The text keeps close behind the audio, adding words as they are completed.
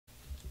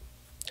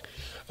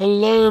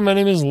Hello, my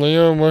name is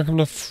Leo and welcome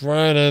to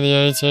Friday the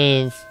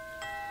 18th.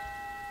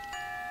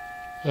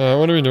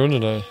 What are we doing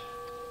today?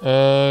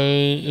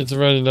 It's a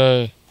rainy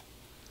day.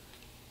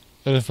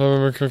 And if I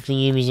remember correctly,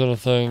 Yumi's not a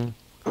thing.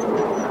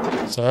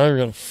 So I haven't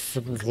got a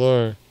freaking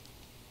clue.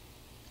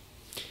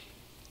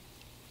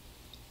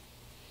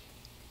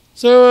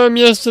 So,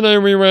 yesterday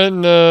we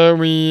went and,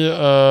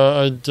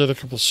 I did a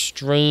couple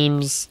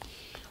streams.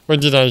 Well,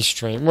 did I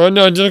stream? Well,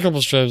 no, I did a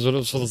couple streams, but it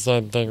was for the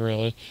same thing,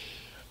 really.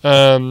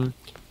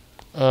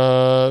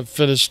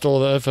 Finished all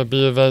the FOB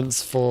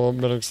events for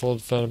Metal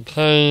Solid Phantom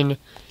Pain.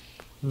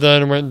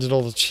 Then went and did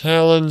all the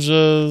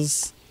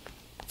challenges.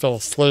 Fell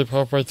asleep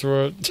halfway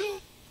through it.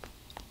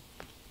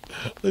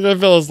 I think I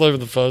fell asleep in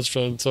the first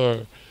stream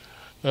too.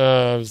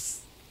 I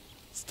was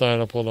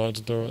staying up all night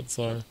to do it,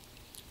 so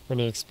what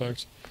do you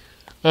expect?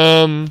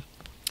 And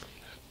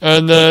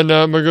then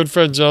my good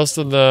friend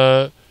Justin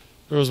there,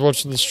 who was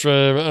watching the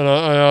stream, and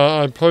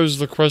I posed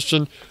the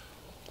question: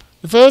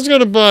 if I was going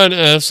to buy an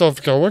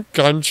airsoft gun, what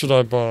gun should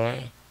I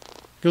buy?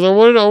 Because I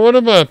want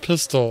to buy a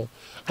pistol.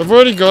 I've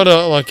already got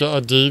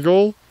a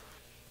Deagle,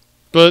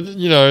 but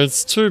you know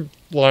it's too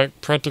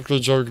practically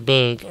joke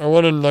big. I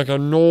wanted a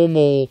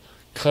normal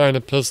kind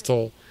of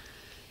pistol,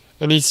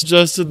 and he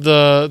suggested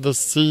the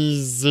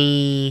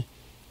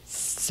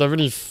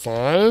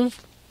CZ75.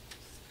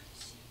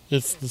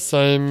 It's the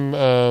same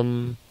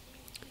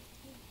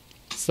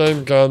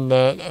gun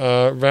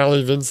that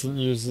Raleigh Vincent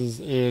uses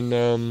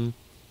in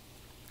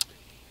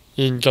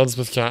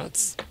Gunsmith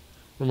Cats.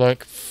 I'm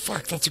like,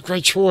 fuck, that's a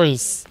great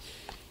choice.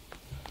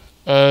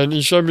 And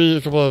he showed me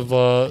a couple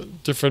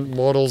of different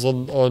models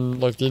on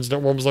the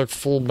internet. One was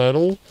full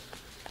metal,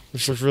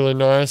 which looked really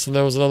nice, and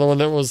there was another one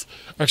that was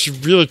actually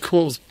really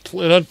cool.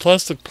 It had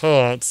plastic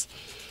parts,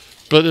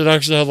 but it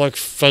actually had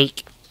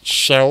fake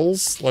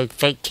shells,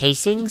 fake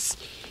casings.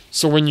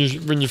 So when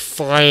you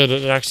fired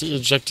it, it actually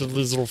ejected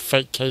these little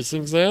fake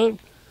casings out.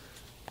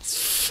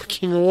 It's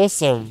fucking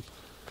awesome.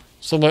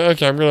 So I'm like,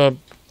 okay, I'm gonna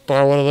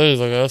buy one of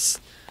these, I guess.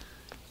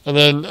 And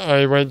then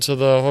I went to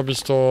the hobby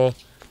store,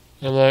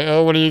 and I'm like,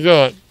 oh, what do you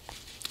got?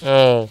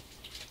 Oh,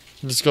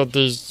 you just got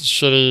these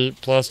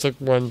shitty plastic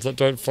ones that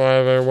don't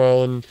fire very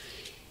well, and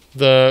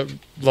they're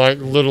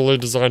literally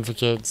designed for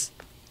kids.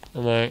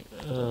 I'm like,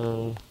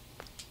 oh.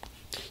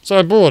 So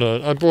I bought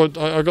it. I got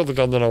the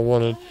gun that I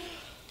wanted,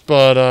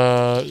 but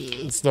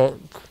it's not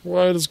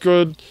quite as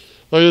good.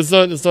 It's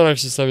not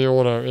actually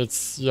semi-auto.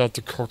 You have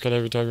to cock it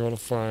every time you want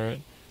to fire it,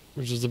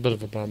 which is a bit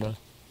of a bummer.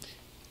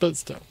 But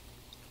still.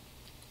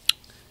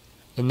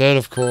 And then,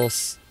 of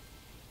course,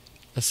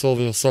 I saw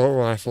the assault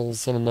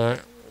rifles, and I'm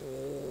like,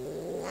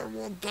 oh, I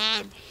want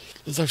that.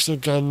 There's actually a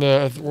gun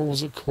there. What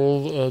was it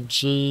called? I'll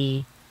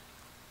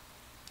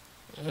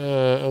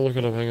look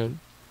it up, hang on.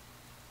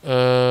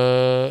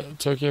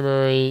 Tokyo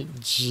Marui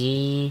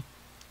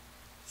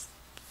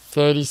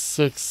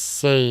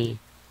G36C.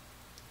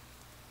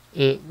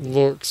 It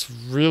looks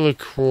really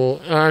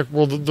cool.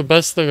 Well, the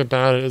best thing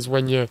about it is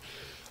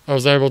I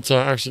was able to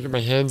actually get my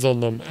hands on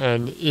them,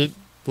 and it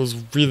was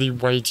really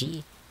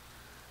weighty.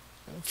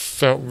 It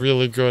felt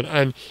really good,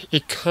 and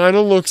it kind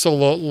of looks a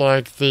lot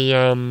like the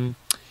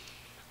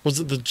was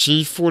it the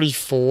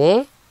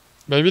G44?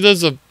 Maybe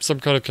there's some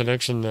kind of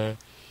connection there.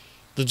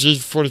 The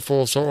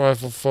G44 assault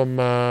rifle from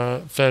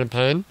Phantom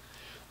Pain,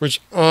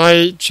 which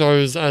I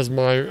chose as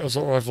my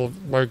assault rifle,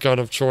 my gun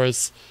of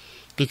choice,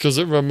 because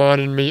it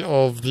reminded me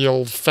of the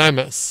old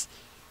FAMAS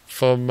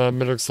from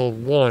Metal Gear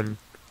Solid 1.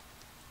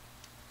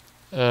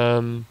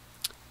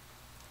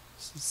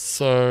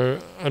 So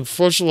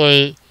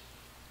unfortunately,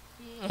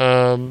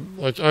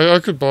 I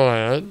could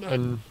buy it,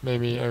 and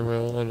maybe I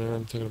will. I don't know,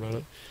 I'm thinking about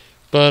it.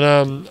 But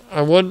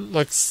I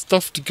want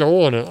stuff to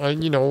go on it. I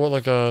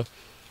want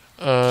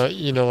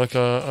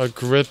a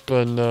grip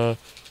and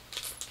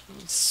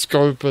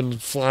scope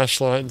and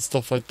flashlight and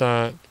stuff like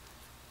that.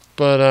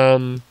 But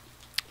the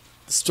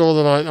store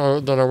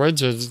that I went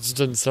to just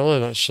didn't sell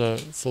any of that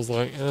shit. So I was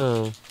like,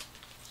 oh,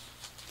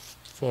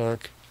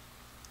 fuck.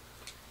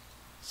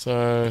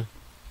 So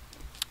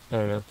I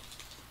don't know.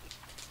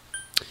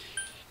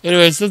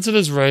 Anyway, since it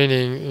is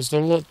raining, there's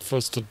not a lot for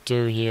us to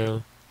do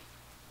here.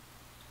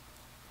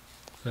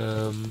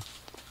 I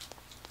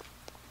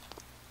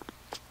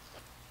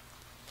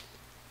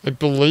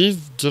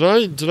believe, did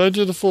I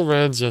do the full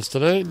rounds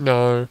yesterday?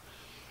 No.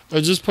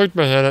 I just poked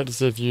my head out to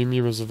see if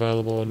Yumi was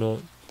available or not.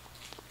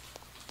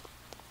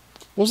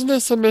 Wasn't there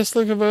some mess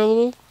link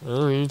available?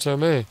 Oh, you tell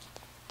me.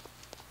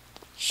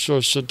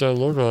 Sure shit don't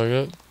look like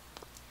it.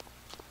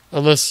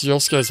 Unless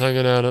Yosuke's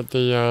hanging out at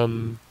the,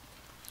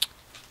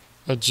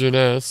 at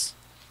Junes.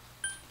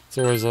 It's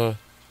always a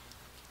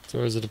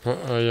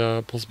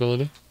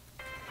possibility.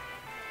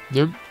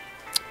 Nope.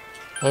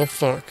 Oh,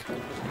 fuck.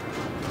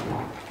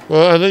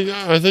 Well,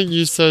 I think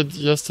you said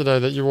yesterday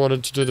that you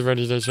wanted to do the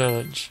Rainy Day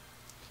Challenge.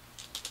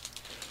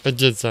 I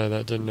did say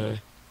that, didn't I?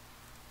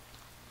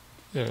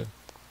 Yeah.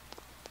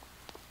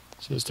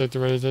 So let's take the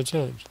Rainy Day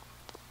Challenge.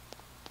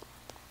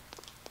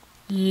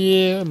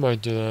 Yeah, I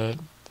might do that.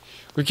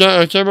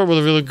 I came up with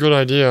a really good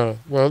idea.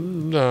 Well,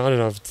 no, I don't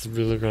know if it's a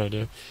really good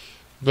idea.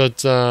 but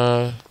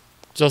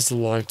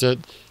Justin liked it,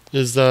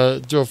 is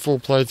do a full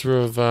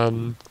playthrough of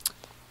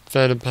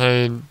Phantom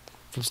Pain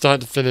from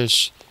start to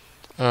finish,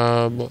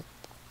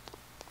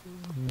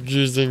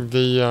 using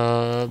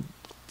the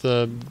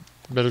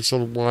Metal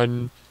Solid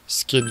 1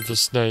 skin for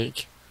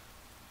Snake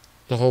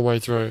the whole way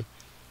through,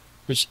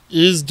 which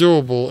is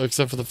doable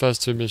except for the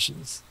first 2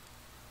 missions,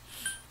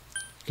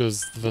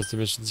 because the first 2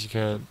 missions you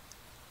can't,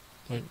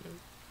 like,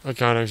 I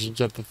can't actually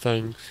get the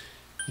thing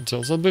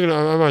until, so I'm thinking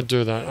I might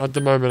do that. At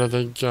the moment I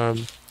think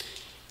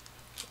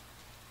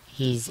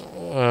he's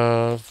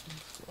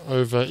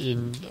over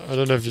in, I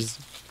don't know if he's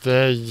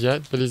there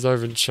yet, but he's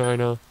over in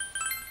China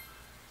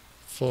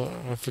for,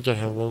 I forget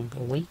how long,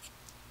 a week?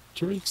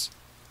 2 weeks?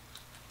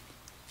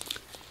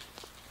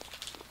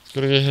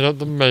 Gonna go hit up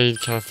the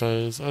maid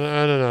cafes. I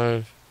don't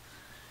know.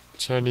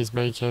 Chinese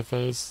maid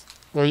cafes.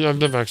 Well, yeah, I've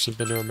never actually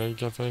been to a maid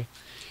cafe.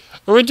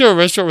 I went to a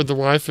restaurant with the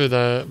waifu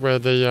there, where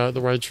the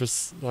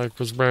waitress like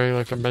was wearing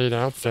like a maid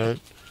outfit.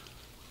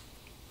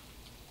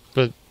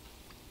 But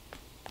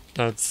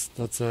that's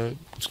it. There's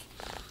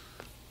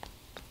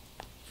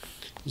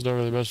not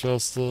really much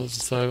else to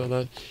say about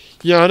that.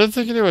 Yeah, I don't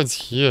think anyone's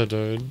here,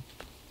 dude.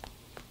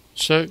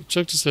 Check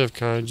to see if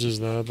Kanji's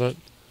there, but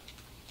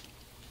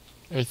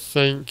I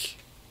think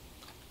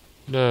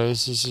no,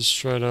 this is just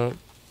straight up.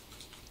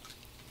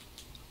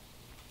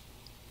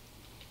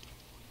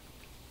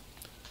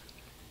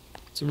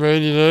 It's a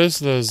rainy day,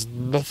 so there's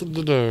nothing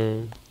to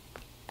do.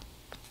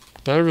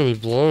 That really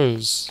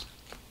blows.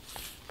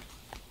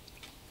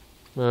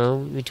 Well,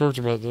 we talked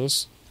about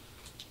this.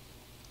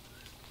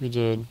 We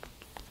did.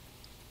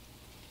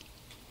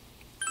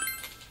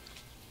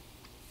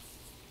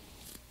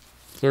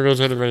 So we're going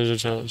to take the rainy day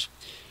challenge.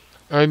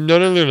 I'm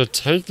not only going to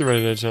take the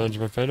rainy day challenge,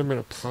 my friend, I'm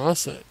going to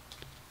pass it.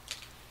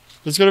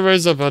 It's going to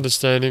raise up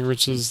understanding,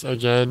 which is,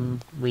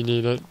 again, we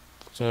need it.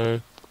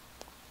 So,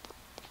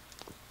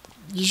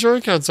 you sure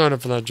you can't sign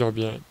up for that job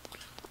yet?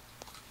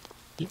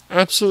 You're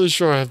absolutely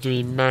sure I have to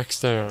be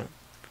maxed out.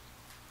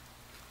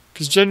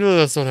 Because generally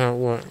that's not how it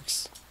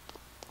works.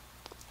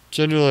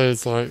 Generally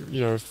it's like,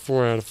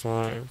 4 out of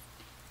 5.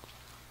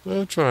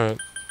 Well, try it.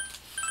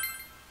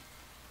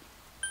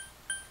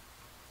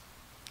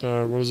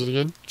 What is it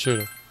again?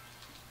 Tutor.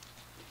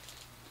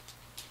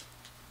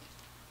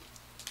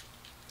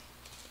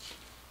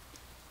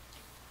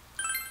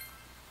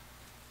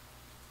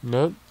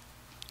 Nope.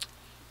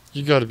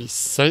 You gotta be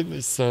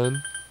saintly,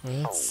 son.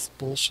 Well, that's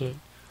bullshit.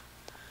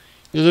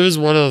 Yeah, there is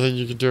one other thing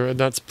you could do, and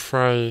that's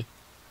pray.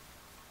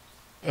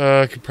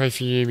 I could pray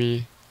for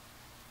Yumi.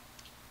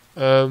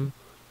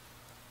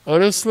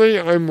 Honestly,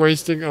 I'm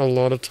wasting a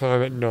lot of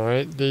time at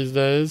night these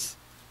days.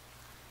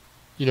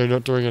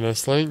 Not doing an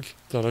S-Link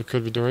that I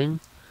could be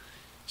doing.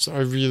 So I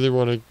really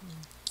want to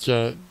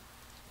get...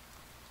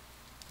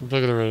 I'm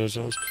taking the radio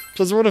challenge.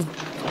 Plus, what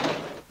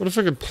if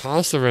I could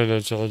pass the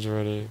radio challenge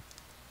already?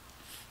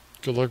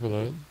 Good luck with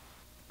that.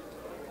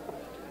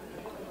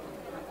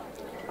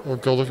 Oh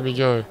god, look at me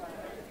go.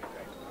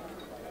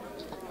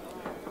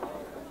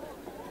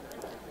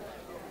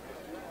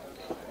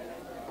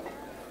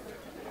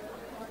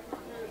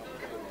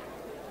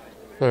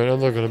 Wait, I'm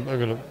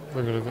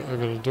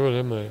gonna do it,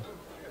 am I?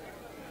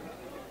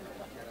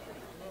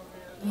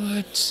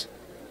 What?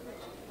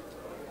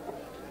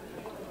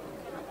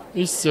 Are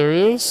you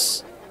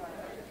serious?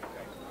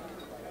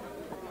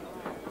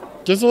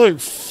 Just like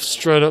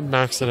straight up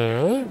max it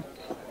out?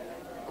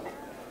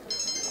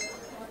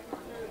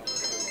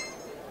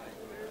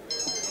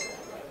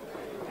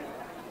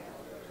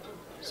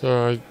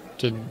 So I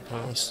didn't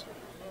pass.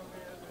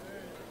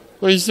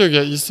 Well, you still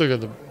get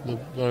the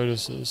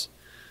bonuses.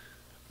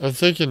 I'm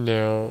thinking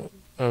now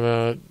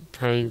about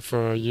praying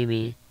for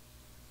Yumi.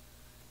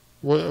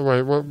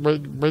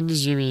 When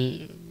does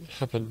Yumi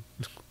happen?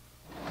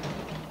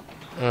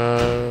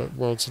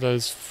 Well,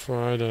 today's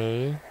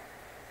Friday.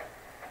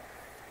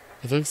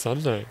 I think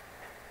Sunday.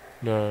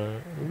 No.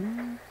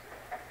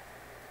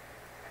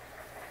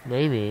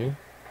 Maybe.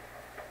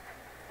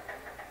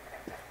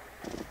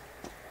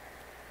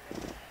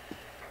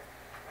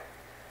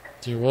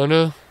 Do you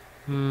wanna?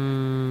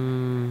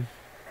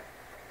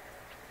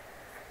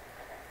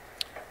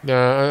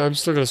 No, I'm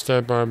still gonna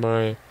stand by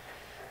my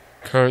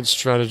current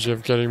strategy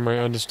of getting my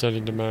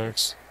understanding to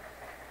max.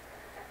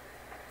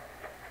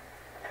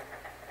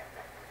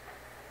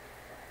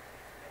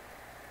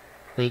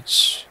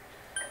 Which,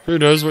 who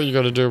knows what you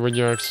gotta do when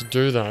you actually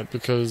do that,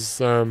 because,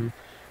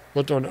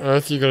 what on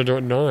earth are you gonna do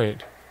at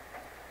night?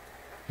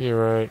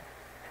 You're right.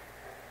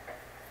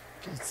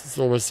 It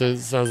almost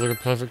sounds like a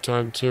perfect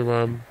time to,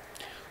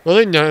 well,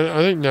 I think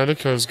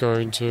Nanako's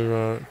going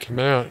to, come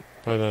out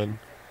by then.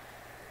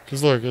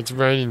 Because look, it's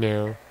raining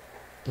now.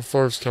 The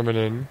fog's coming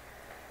in.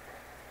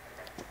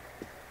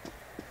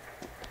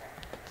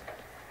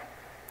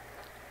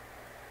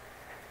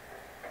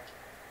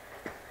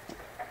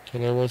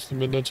 Can I watch the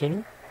Midnight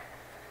Channel?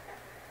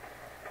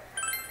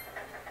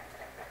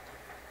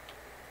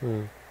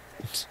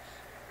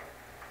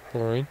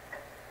 Boring.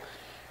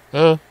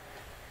 Oh.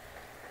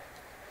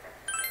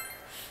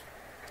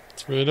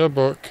 Let's read our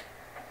book.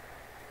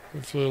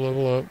 Hopefully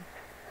level up.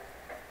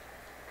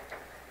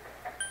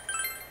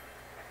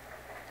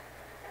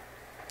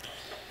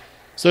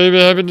 So you'll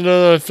be happy to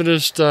know that I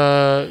finished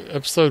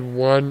episode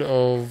 1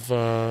 of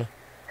what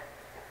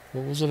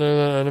was the name of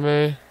that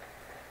anime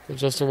that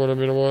Justin wanted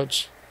me to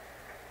watch?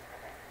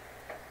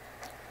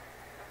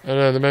 I don't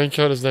know, the main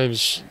character's name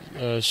is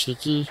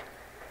Shiki.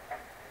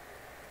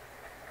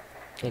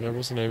 God,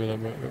 what's the name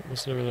of that?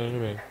 What's the name of that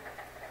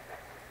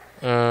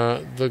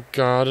anime? The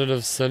Garden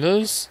of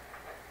Sinners.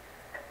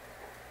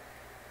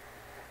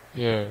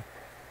 Yeah.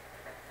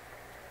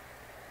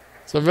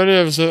 So I've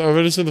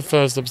already seen the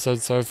first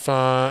episode so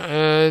far,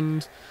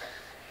 and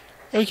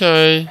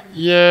okay,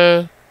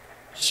 yeah,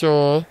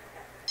 sure.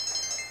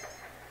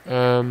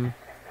 It's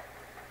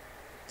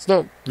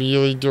not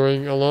really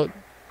doing a lot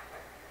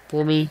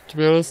for me, to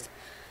be honest.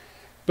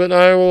 But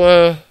I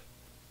will,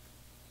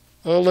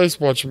 I'll at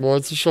least watch more.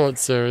 It's a short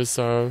series,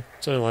 so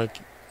it's only like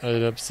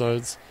 8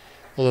 episodes,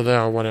 although they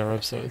are 1-hour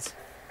episodes.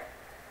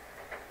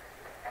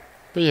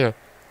 But yeah,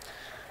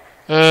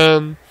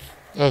 oh,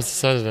 it's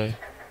Saturday.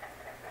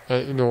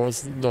 No,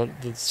 it's not.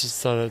 It's just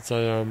Saturday.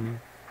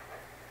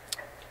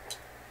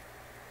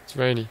 It's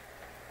rainy,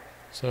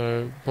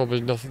 so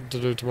probably nothing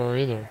to do tomorrow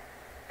either.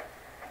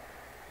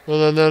 Well,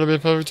 then that'll be a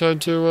perfect time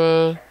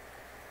to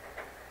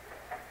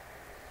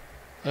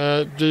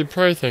do your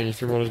prayer thing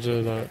if you want to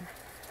do that.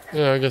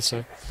 Yeah, I guess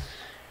so.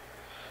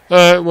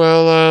 Alright,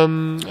 well,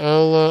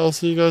 I'll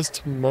see you guys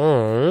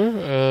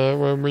tomorrow,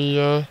 when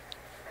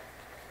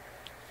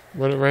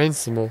it rains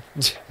some more,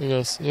 I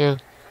guess, yeah.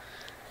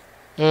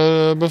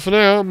 But for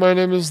now, my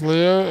name is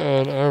Leo,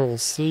 and I will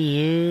see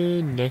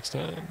you next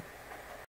time.